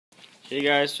Hey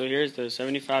guys, so here's the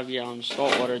 75-gallon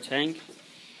saltwater tank,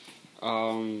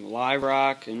 live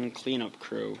rock and cleanup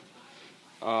crew.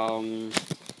 We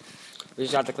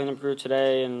just got the cleanup crew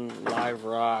today and live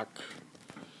rock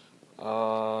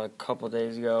a couple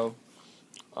days ago.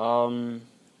 Live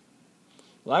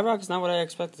rock is not what I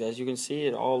expected. As you can see,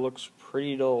 it all looks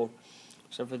pretty dull,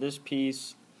 except for this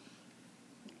piece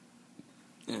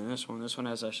and this one. This one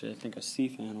has actually, I think, a sea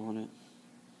fan on it.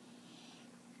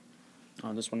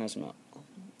 Oh, this one has some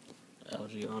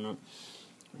algae on it.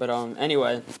 But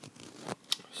anyway,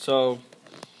 so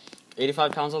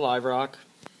 85 pounds of live rock.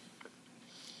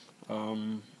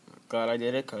 Glad I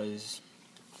did it because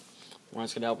one,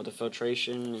 it's gonna help with the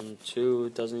filtration, and two,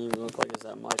 it doesn't even look like it's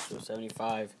that much. So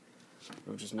 75.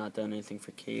 We've just not done anything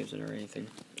for caves or anything.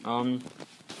 A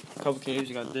couple caves.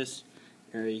 You got this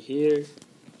area here.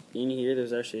 In here,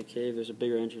 there's actually a cave. There's a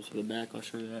bigger entrance to the back. I'll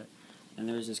show you that. And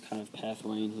there's this kind of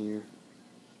pathway in here.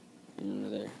 And under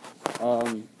there.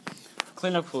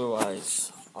 Cleanup crew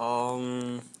wise,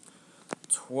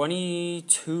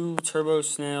 22 turbo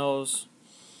snails,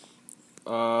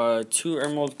 2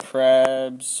 emerald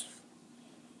crabs,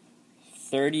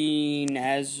 30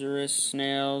 Nazareth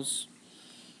snails,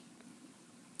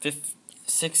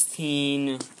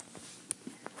 16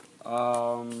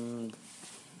 hermit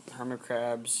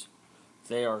crabs.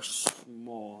 They are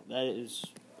small. That is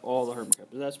all the hermit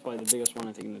crabs. That's probably the biggest one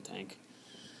I think in the tank.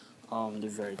 They're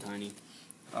very tiny.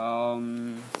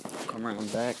 Come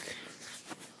around back.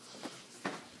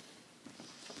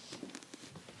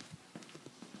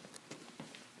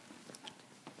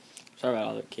 Sorry about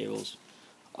all the cables.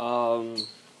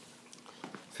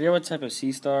 Forget what type of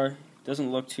sea star.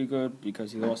 Doesn't look too good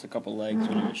because he lost a couple legs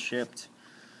when he was shipped.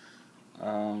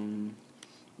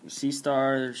 Sea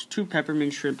star. There's 2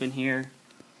 peppermint shrimp in here.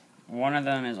 One of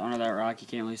them is under that rock. You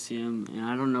can't really see him, and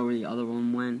I don't know where the other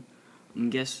one went. I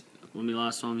guess when we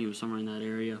last saw him, he was somewhere in that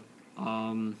area.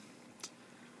 I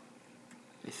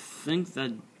think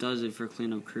that does it for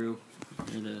cleanup crew.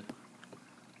 And the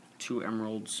 2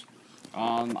 emeralds.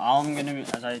 I'm gonna,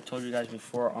 as I told you guys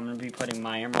before, I'm gonna be putting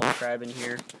my emerald crab in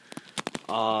here.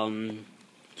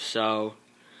 So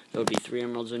there'll be 3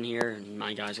 emeralds in here, and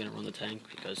my guy's gonna run the tank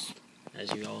because,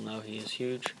 as you all know, he is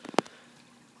huge.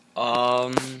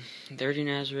 30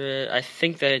 Nazareth. I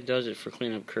think that it does it for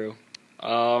cleanup crew.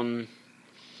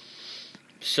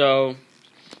 So,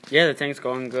 yeah, the tank's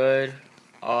going good.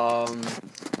 I'm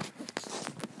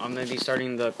going to be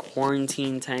starting the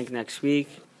quarantine tank next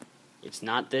week. It's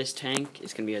not this tank.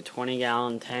 It's going to be a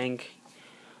 20-gallon tank.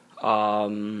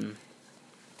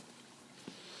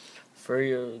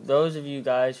 For those of you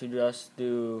guys who just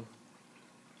do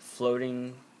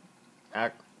floating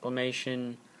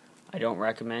acclimation, I don't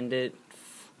recommend it.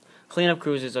 Cleanup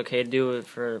crews is okay to do it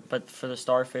but for the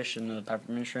starfish and the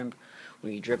peppermint shrimp,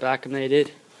 we drip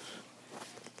acclimated.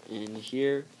 And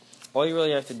here, all you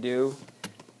really have to do,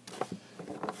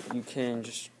 you can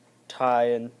just tie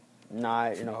a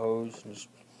knot in a hose, just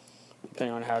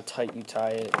depending on how tight you tie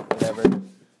it, whatever.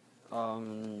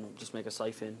 Just make a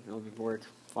siphon, it'll work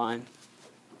fine.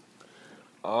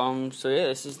 So yeah,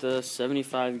 this is the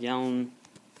 75-gallon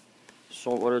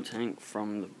saltwater tank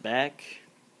from the back,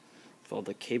 with all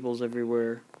the cables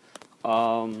everywhere.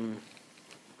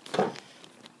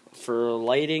 For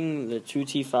lighting, the 2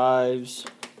 T5s.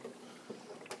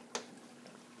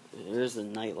 There's the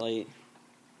night light.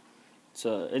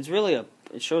 It's really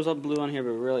it shows up blue on here,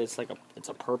 but really it's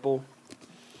a purple.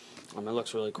 It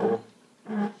looks really cool,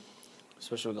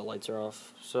 especially when the lights are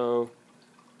off. So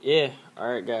yeah,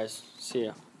 all right guys, see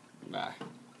ya, bye.